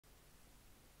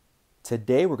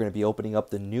Today we're going to be opening up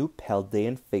the new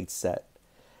Paldean Fate set.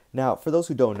 Now, for those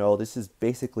who don't know, this is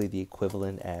basically the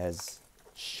equivalent as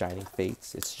Shining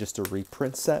Fates. It's just a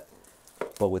reprint set,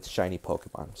 but with shiny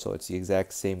Pokemon. So it's the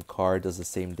exact same card, does the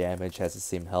same damage, has the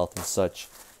same health and such,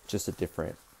 just a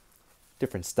different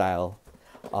style.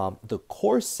 The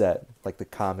core set, like the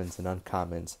commons and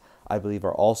uncommons, I believe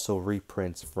are also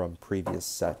reprints from previous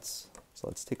sets. So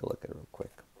let's take a look at it real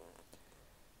quick.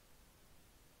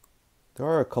 There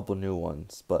are a couple new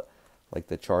ones, but like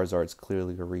the Charizard's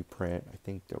clearly a reprint. I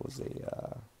think there was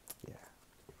a,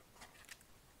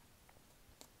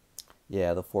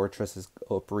 yeah, the Fortress is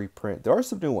a reprint. There are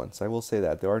some new ones, I will say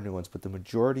that. There are new ones, but the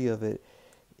majority of it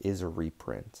is a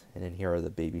reprint. And then here are the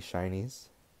baby shinies.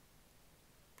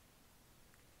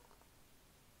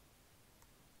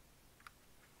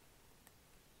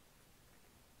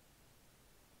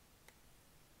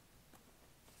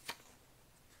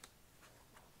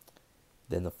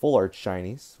 Then the full art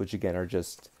shinies, which again are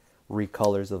just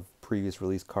recolors of previous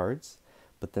release cards.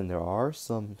 But then there are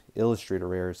some illustrator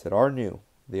rares that are new.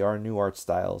 They are new art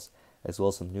styles, as well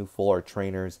as some new full art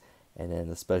trainers, and then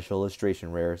the special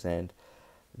illustration rares. And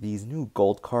these new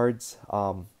gold cards,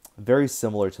 very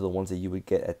similar to the ones that you would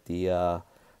get at the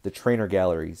trainer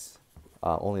galleries,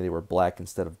 only they were black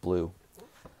instead of blue.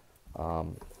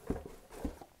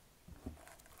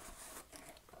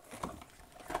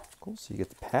 Cool. So you get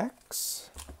the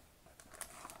packs,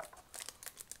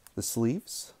 the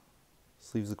sleeves.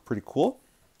 Sleeves look pretty cool.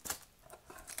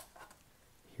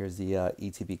 Here's the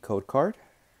ETB code card.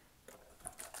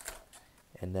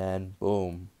 And then,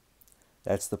 boom,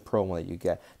 that's the promo that you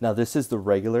get. Now, this is the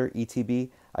regular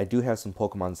ETB. I do have some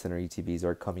Pokemon Center ETBs that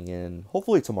are coming in,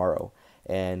 hopefully tomorrow.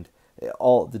 And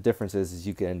all the difference is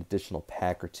you get an additional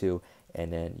pack or two.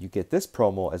 And then you get this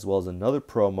promo as well as another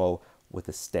promo with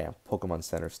a stamp, Pokemon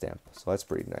Center stamp. So that's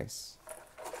pretty nice.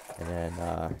 And then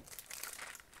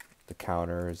the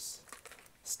counters,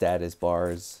 status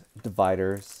bars,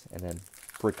 dividers, and then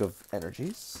brick of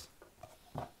energies.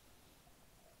 All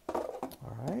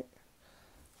right.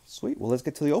 Sweet. Well, let's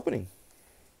get to the opening.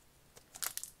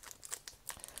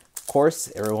 Of course,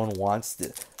 everyone wants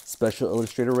the special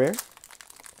illustrator rare.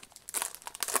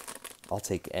 I'll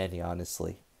take any,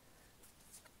 honestly.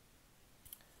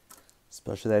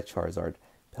 Especially that Charizard.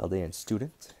 Paldean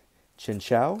Student,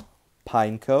 Chinchou,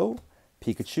 Pineco,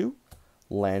 Pikachu,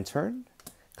 Lantern,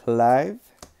 Clive,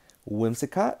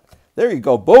 Whimsicott. There you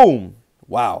go. Boom!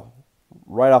 Wow.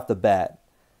 Right off the bat.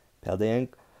 Paldean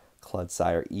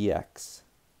Clodsire EX.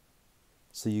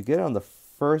 So you get on the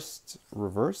first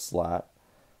reverse slot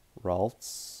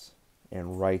Ralts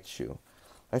and Raichu.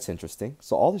 That's interesting.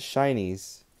 So all the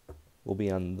shinies will be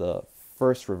on the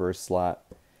first reverse slot.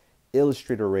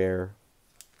 Illustrator rare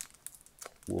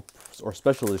or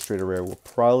special illustrator rare will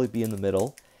probably be in the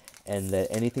middle, and that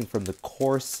anything from the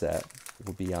core set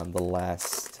will be on the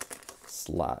last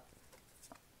slot.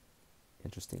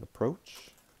 Interesting approach.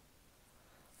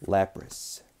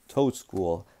 Lapras,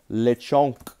 Toadschool,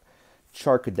 Lechonk,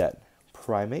 Charcadet,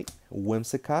 Primate,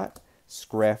 Whimsicott,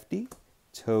 Scrafty,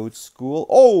 Toadschool.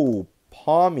 Oh,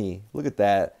 Palmy. Look at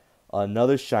that.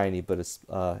 Another shiny, but it's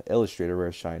illustrator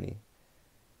rare shiny.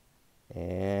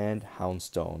 And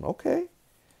Houndstone. Okay.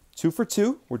 2 for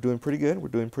 2. We're doing pretty good. We're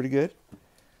doing pretty good.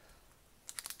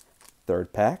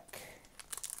 Third pack.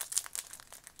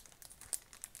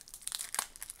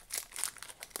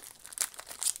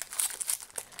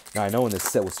 Now, I know when this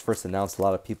set was first announced, a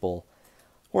lot of people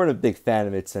weren't a big fan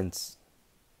of it, since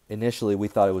initially we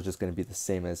thought it was just going to be the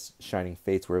same as Shining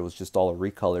Fates, where it was just all a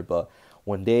recolor. But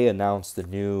when they announced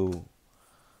the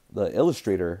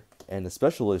illustrator and the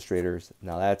special illustrators,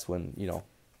 now that's when, you know,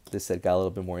 this set got a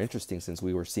little bit more interesting, since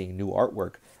we were seeing new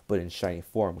artwork, but in shiny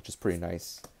form, which is pretty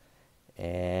nice.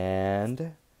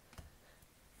 And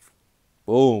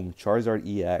boom, Charizard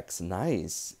EX.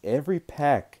 Nice. Every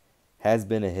pack has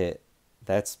been a hit.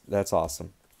 That's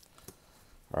awesome.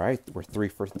 All right, we're 3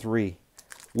 for 3.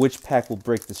 Which pack will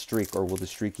break the streak, or will the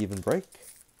streak even break?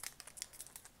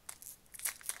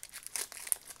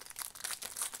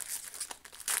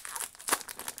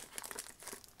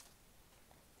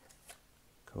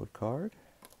 Code card.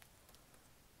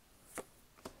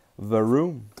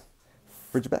 Varoom,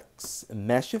 Frigibax,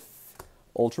 Mastiff,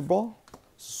 Ultra Ball,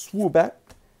 Swoobat,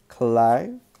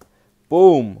 Clive.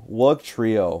 Boom, Wug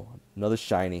Trio. Another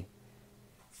shiny.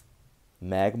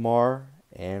 Magmar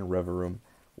and Reverum.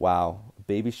 Wow,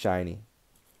 baby shiny.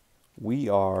 We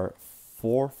are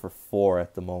 4 for 4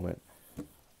 at the moment.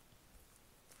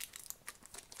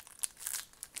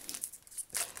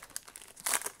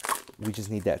 We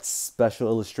just need that special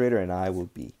illustrator and I will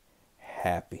be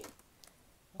happy.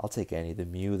 I'll take any. The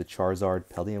Mew, the Charizard,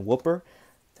 Paldean Whooper,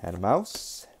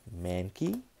 Tanamouse,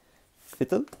 Mankey,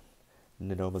 Fiddle,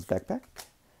 Nanoma's Backpack,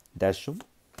 Dashum,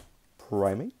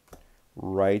 Primate,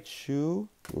 Raichu,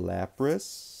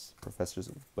 Lapras, Professor's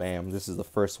Bam. This is the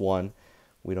first one.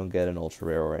 We don't get an ultra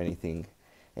rare or anything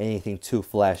too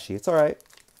flashy. It's all right.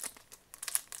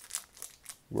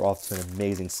 We're off to an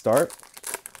amazing start.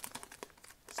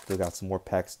 Still got some more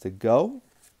packs to go.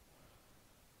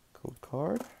 Code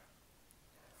card.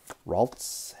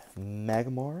 Ralts,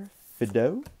 Magmar,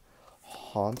 Fido,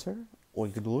 Haunter,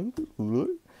 Oinkoloink,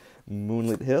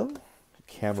 Moonlit Hill,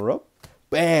 Camerupt,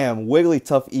 bam!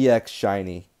 Wigglytuff EX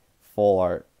Shiny, Full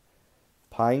Art,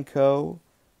 Pineco,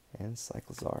 and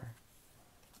Cyclizar.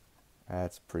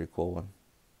 That's a pretty cool one.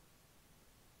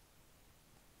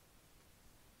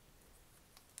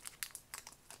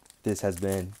 This has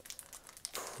been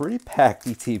pretty packed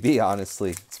ETB,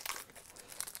 honestly.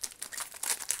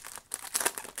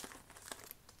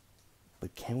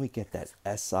 But can we get that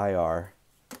SIR?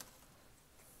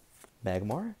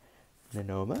 Magmar,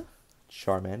 Nanoma,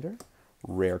 Charmander,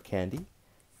 Rare Candy,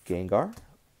 Gengar,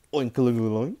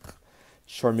 Oinkoloink,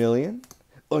 Charmeleon,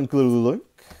 Oinkoloink,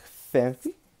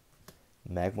 Phanpy,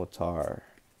 Magmotar.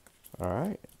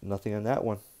 Alright, nothing on that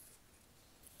one.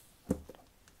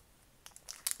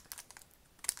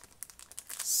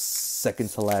 Second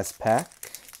to last pack.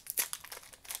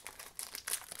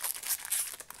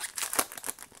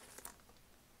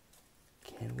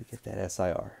 Can we get that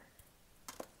SIR?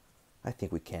 I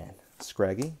think we can.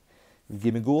 Scraggy,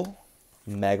 Gimmighoul,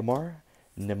 Magmar,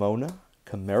 Nemona,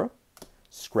 Chimera,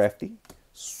 Scrafty,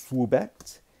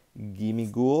 Swoobat,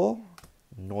 Gimmighoul,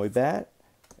 Noibat,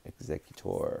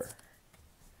 Executor.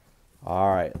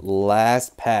 Alright,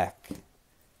 last pack.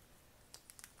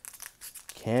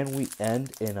 Can we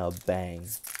end in a bang?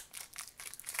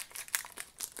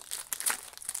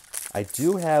 I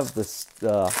do have this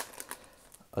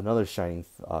another shining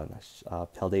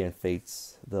Paldean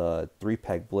Fates, the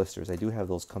 3-pack blisters. I do have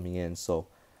those coming in, so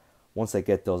once I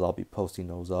get those, I'll be posting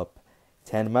those up.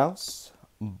 Tandemaus,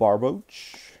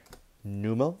 Barboach,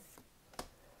 Numel,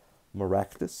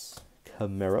 Maractus,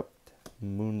 Camerupt,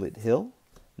 Moonlit Hill,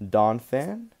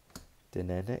 Donphan,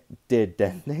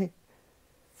 Dedenne.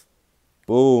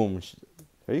 Boom.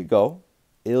 There you go.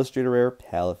 Illustrator Rare,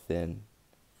 Palafin,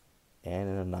 and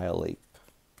an Annihilate.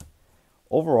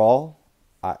 Overall,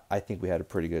 I think we had a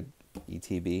pretty good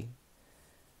ETB.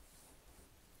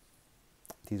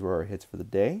 These were our hits for the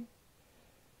day.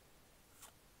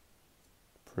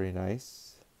 Pretty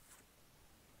nice.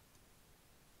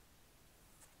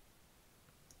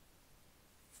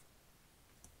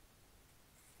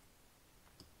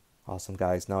 Awesome,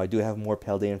 guys. Now, I do have more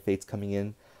Paldean Fates coming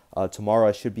in. Tomorrow,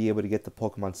 I should be able to get the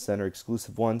Pokemon Center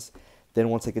exclusive ones. Then,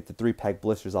 once I get the 3-pack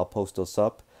blisters, I'll post those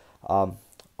up.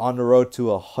 On the road to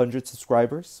 100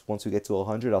 subscribers. Once we get to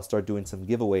 100, I'll start doing some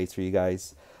giveaways for you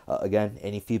guys. Again,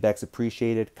 any feedback's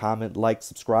appreciated. Comment, like,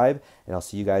 subscribe, and I'll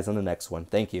see you guys on the next one.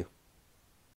 Thank you.